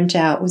being burnt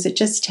out? Was it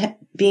just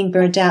being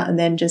burnt out and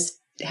then just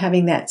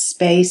having that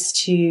space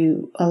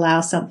to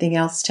allow something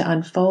else to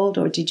unfold?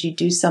 Or did you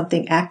do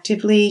something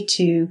actively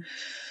to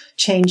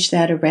change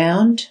that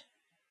around?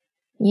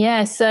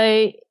 Yeah.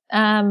 So,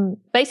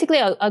 basically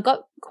I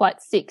got quite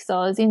sick. So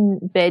I was in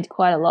bed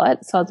quite a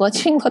lot. So I was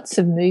watching lots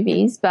of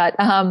movies, but,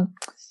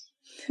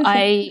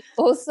 I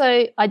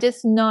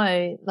just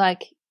know,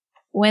 like,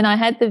 when I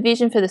had the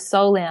vision for the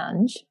Soul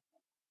Lounge,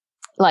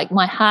 like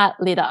my heart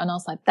lit up and I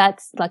was like,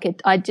 that's like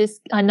it. I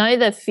know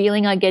the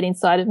feeling I get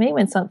inside of me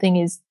when something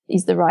is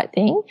the right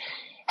thing.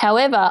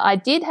 However, I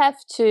did have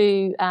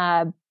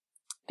to,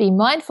 be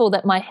mindful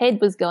that my head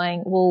was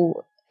going,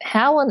 well,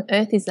 how on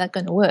earth is that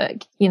going to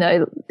work?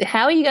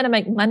 How are you going to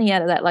make money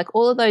out of that? Like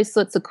all of those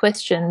sorts of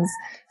questions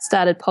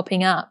started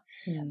popping up.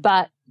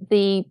 But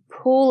the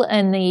pull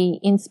and the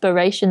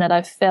inspiration that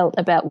I felt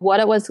about what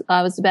I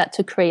was about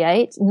to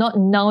create, not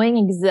knowing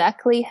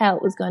exactly how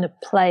it was going to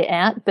play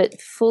out,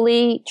 but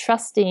fully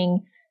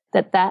trusting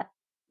that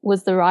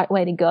was the right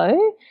way to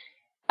go,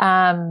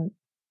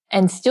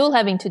 and still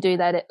having to do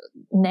that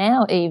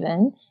now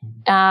even,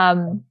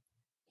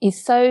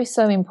 is so,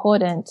 so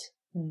important.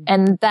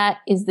 And that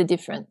is the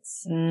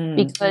difference,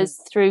 because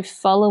through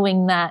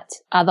following that,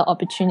 other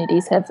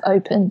opportunities have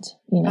opened,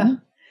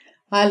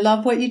 I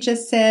love what you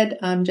just said.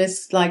 I'm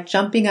just like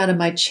jumping out of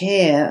my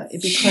chair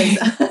because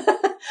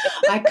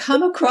I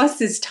come across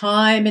this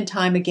time and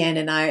time again,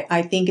 and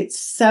I think it's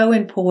so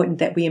important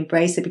that we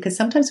embrace it, because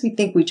sometimes we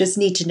think we just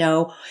need to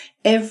know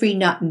every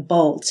nut and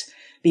bolt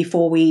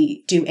before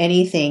we do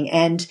anything.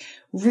 And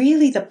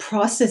really the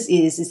process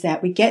is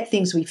that we get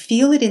things, we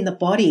feel it in the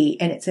body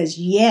and it says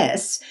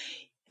yes.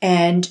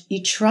 And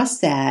you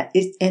trust that,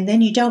 and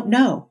then you don't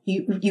know.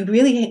 You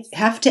really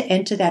have to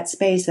enter that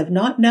space of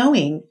not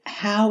knowing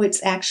how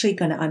it's actually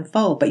going to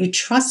unfold, but you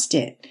trust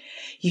it.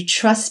 You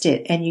trust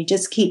it, and you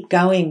just keep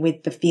going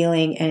with the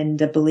feeling and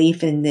the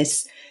belief in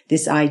this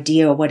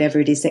idea or whatever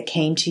it is that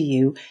came to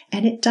you,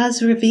 and it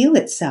does reveal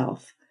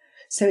itself.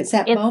 So it's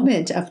that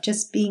moment of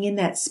just being in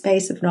that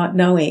space of not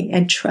knowing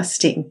and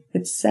trusting.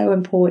 It's so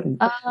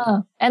important.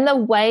 And the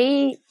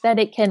way that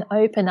it can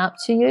open up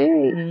to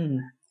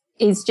you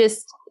is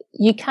just,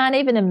 you can't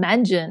even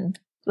imagine,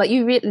 like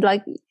you really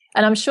like,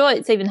 and I'm sure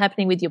it's even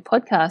happening with your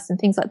podcast and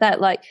things like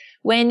that. Like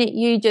when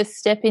you just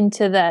step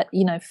into that,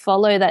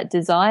 follow that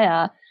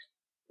desire,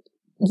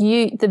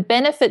 the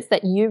benefits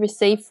that you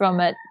receive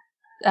from it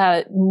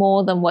are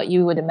more than what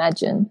you would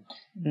imagine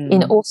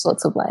in all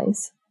sorts of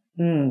ways.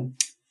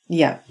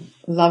 Yeah.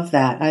 Love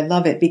that. I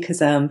love it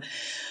because,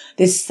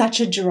 there's such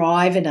a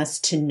drive in us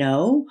to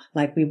know,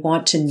 like we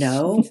want to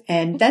know.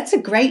 And that's a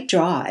great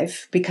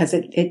drive because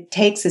it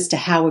takes us to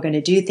how we're going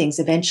to do things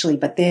eventually.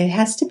 But there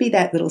has to be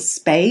that little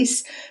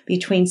space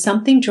between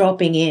something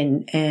dropping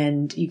in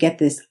and you get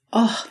this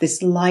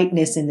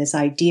lightness and this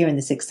idea and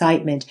this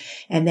excitement,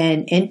 and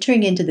then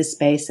entering into the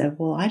space of,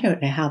 well, I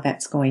don't know how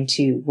that's going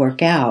to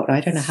work out.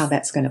 I don't know how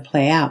that's going to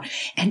play out,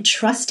 and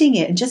trusting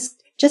it and just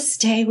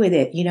stay with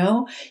it,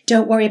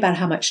 Don't worry about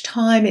how much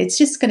time. It's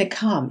just going to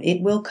come.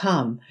 It will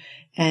come.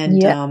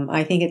 And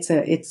I think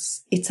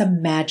it's a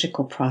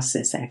magical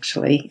process,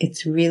 actually.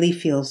 It really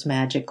feels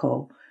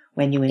magical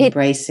when you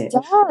embrace it.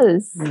 It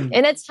does.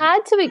 And it's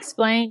hard to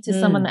explain to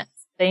someone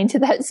that's been to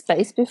that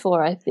space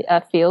before,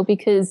 I feel,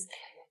 because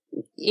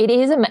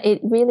it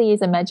really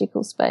is a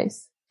magical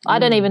space. I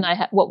don't even know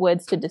what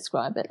words to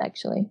describe it,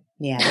 actually.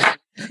 Yeah.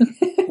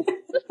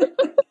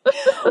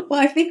 Well,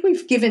 I think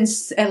we've given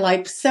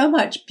so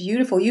much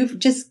beautiful, you've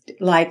just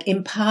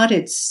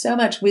imparted so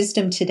much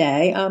wisdom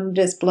today. I'm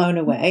just blown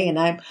away, and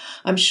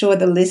I'm sure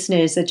the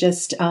listeners are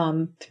just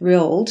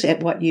thrilled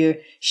at what you're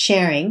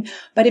sharing.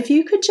 But if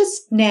you could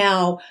just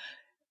now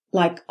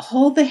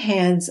hold the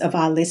hands of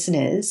our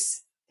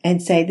listeners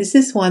and say, this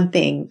is one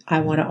thing I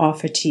want to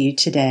offer to you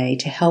today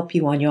to help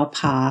you on your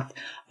path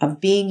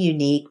of being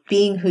unique,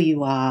 being who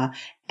you are,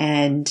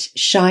 and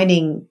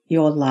shining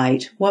your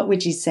light, what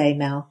would you say,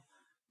 Mel?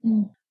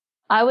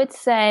 I would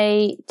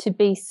say to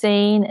be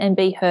seen and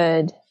be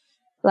heard.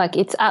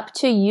 It's up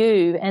to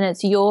you, and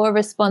it's your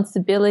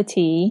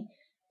responsibility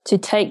to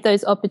take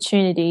those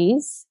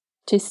opportunities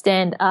to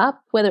stand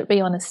up, whether it be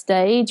on a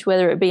stage,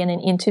 whether it be in an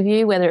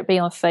interview, whether it be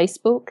on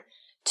Facebook,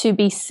 to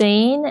be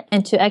seen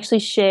and to actually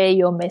share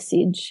your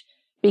message,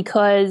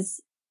 because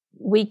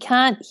we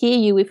can't hear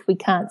you if we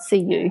can't see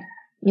you.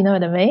 You know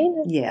what I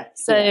mean? Yeah.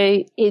 So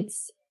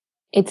it's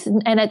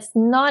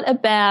not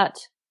about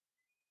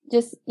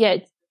just,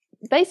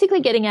 basically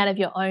getting out of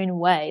your own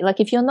way.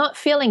 If you're not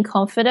feeling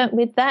confident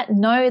with that,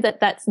 know that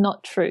that's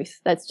not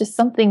truth. That's just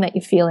something that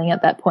you're feeling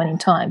at that point in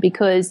time,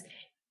 because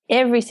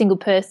every single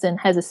person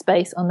has a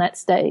space on that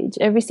stage.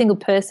 Every single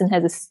person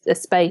has a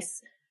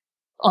space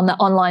on the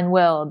online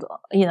world,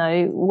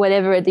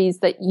 whatever it is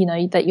that,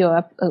 that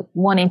you're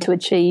wanting to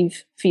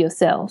achieve for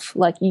yourself.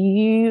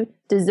 You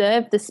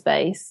deserve the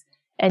space,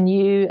 and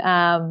you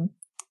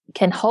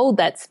can hold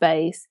that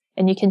space,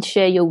 and you can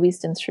share your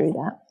wisdom through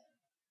that.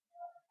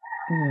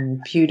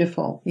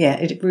 Beautiful. Yeah,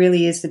 it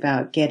really is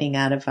about getting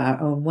out of our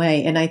own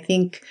way. And I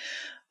think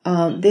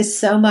there's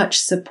so much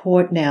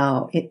support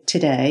now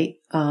today.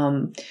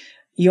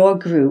 Your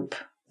group,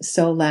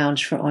 Soul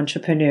Lounge for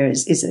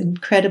Entrepreneurs, is an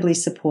incredibly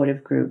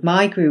supportive group.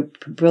 My group,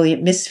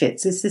 Brilliant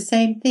Misfits, is the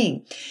same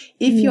thing.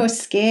 If you're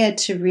scared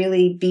to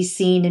really be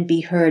seen and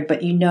be heard,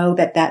 but you know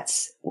that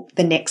that's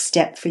the next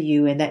step for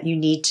you and that you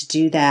need to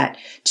do that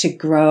to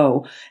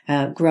grow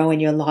in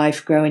your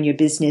life, grow in your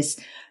business,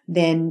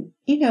 then,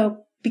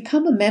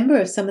 become a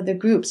member of some of the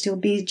groups. You'll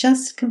be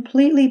just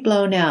completely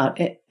blown out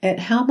at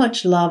how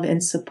much love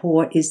and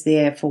support is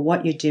there for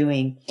what you're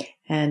doing.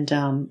 And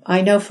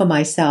I know for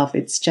myself,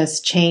 it's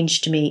just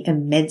changed me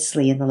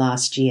immensely in the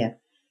last year.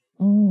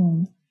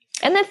 And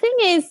the thing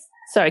is,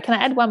 sorry, can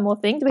I add one more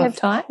thing? Do we have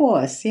time? Of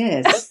course,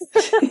 yes.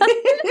 The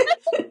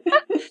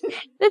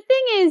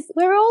thing is,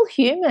 we're all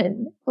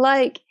human.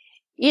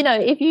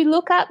 If you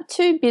look up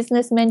to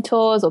business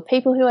mentors or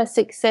people who are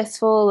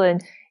successful,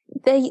 and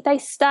they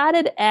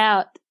started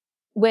out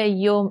where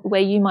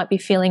you might be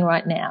feeling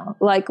right now.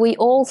 We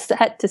all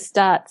had to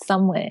start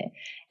somewhere,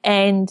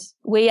 and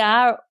we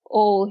are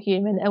all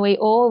human, and we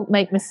all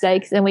make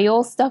mistakes, and we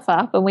all stuff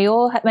up, and we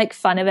all make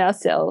fun of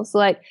ourselves.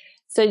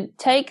 So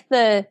take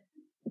the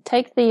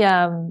I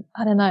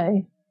don't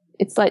know.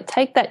 It's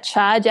take that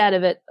charge out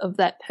of it, of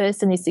that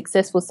person is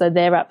successful, so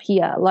they're up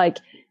here.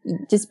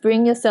 Just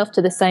bring yourself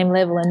to the same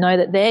level and know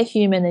that they're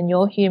human and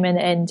you're human,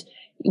 and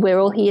we're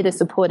all here to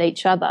support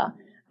each other.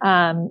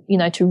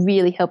 to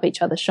really help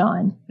each other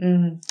shine.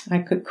 I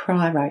could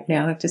cry right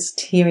now just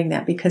hearing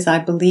that, because I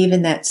believe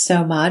in that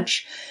so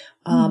much.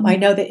 I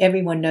know that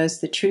everyone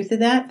knows the truth of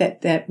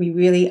that we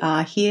really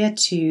are here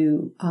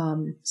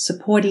to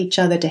support each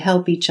other, to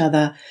help each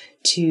other,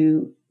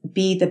 to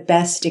be the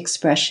best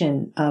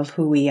expression of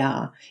who we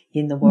are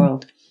in the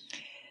world.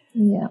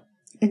 Yeah.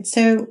 And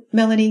so,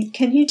 Melanie,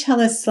 can you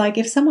tell us, like,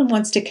 if someone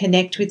wants to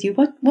connect with you,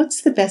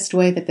 what's the best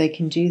way that they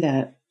can do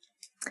that?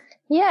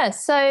 Yeah.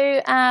 So,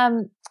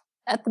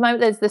 at the moment,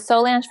 there's the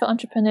Soul Lounge for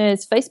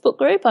Entrepreneurs Facebook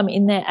group. I'm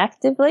in there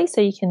actively,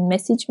 so you can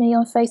message me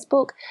on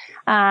Facebook.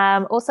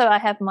 Also, I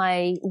have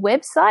my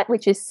website,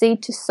 which is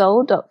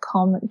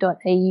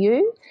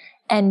seedtosoul.com.au.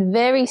 And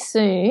very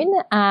soon,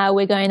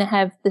 we're going to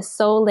have the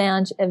Soul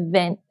Lounge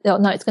event. Oh,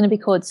 no, it's going to be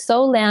called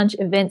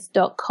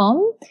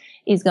soulloungeevents.com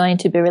is going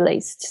to be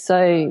released.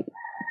 So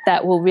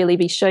that will really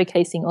be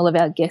showcasing all of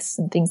our guests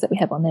and things that we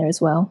have on there as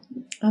well.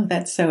 Oh,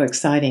 that's so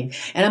exciting.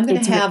 And I'm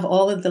going to have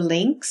all of the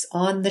links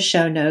on the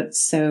show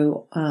notes.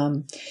 So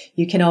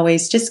you can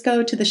always just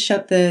go to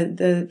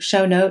the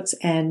show notes,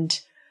 and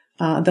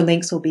the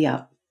links will be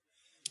up.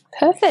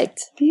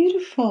 Perfect.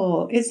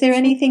 Beautiful. Is there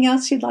anything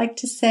else you'd like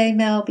to say,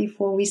 Mel,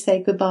 before we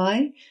say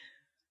goodbye?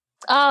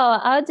 Oh,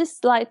 I'd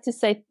just like to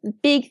say a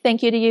big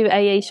thank you to you,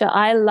 Aisha.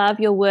 I love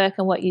your work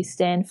and what you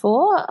stand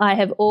for. I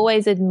have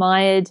always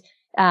admired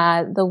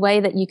the way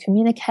that you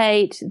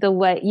communicate, the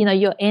way,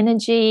 your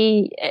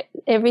energy,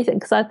 everything.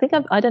 Because I think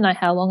I don't know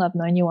how long I've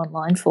known you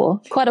online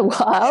for, quite a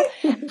while.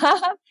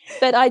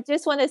 But I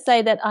just want to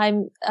say that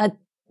it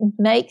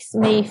makes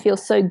me feel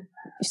so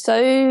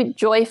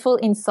joyful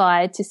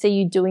inside to see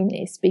you doing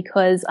this,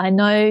 because I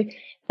know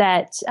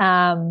that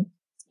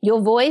your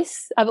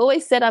voice, I've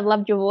always said I've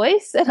loved your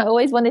voice, and I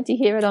always wanted to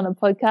hear it on a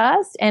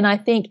podcast. And I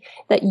think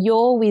that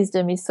your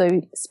wisdom is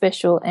so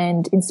special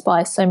and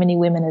inspires so many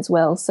women as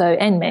well,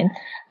 and men.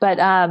 But,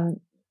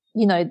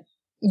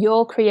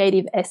 your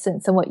creative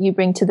essence and what you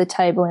bring to the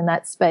table in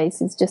that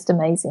space is just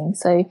amazing.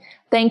 So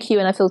thank you.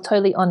 And I feel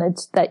totally honored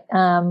that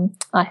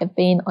I have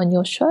been on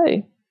your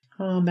show.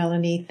 Oh,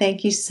 Melanie,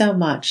 thank you so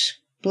much.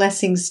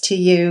 Blessings to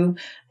you.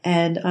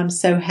 And I'm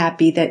so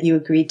happy that you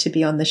agreed to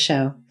be on the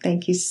show.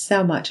 Thank you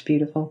so much,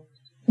 beautiful.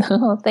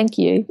 Oh, thank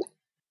you.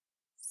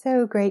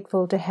 So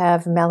grateful to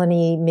have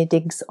Melanie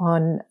Middigs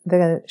on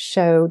the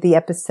show, the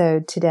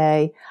episode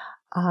today.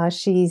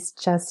 She's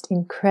just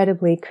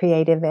incredibly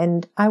creative,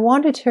 and I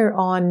wanted her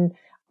on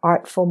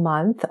Artful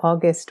Month.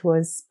 August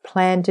was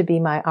planned to be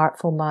my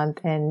Artful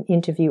Month and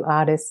interview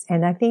artists.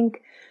 And I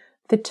think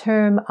the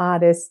term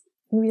artist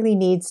really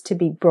needs to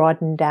be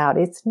broadened out.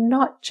 It's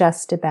not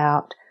just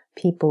about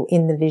people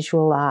in the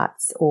visual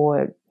arts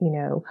or,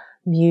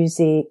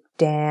 music,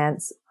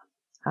 dance,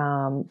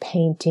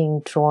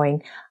 painting,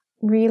 drawing.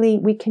 Really,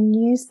 we can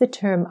use the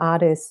term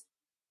artist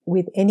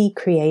with any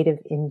creative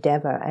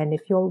endeavor. And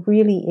if you're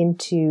really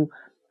into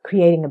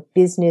creating a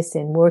business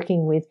and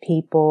working with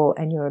people,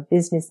 and you're a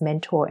business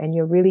mentor and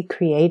you're really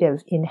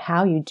creative in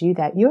how you do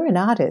that, you're an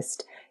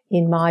artist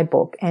in my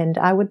book. And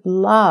I would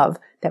love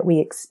that we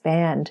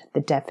expand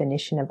the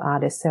definition of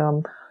artist. So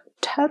I'm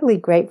totally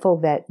grateful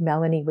that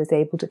Melanie was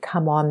able to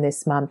come on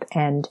this month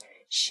and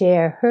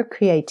share her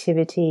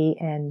creativity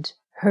and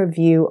her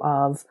view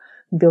of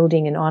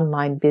building an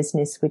online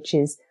business, which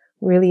is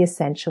really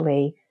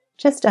essentially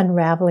just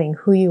unraveling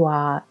who you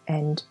are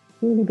and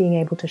really being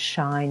able to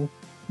shine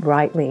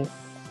brightly.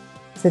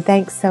 So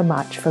thanks so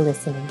much for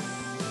listening.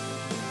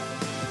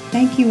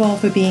 Thank you all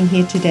for being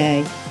here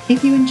today.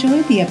 If you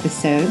enjoyed the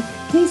episode,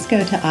 please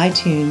go to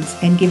iTunes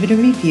and give it a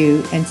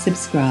review and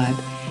subscribe.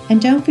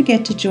 And don't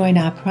forget to join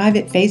our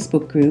private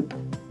Facebook group,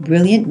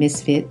 Brilliant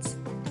Misfits.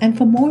 And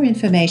for more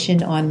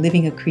information on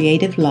living a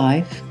creative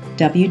life,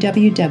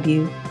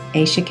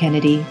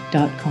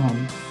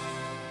 www.aishakennedy.com.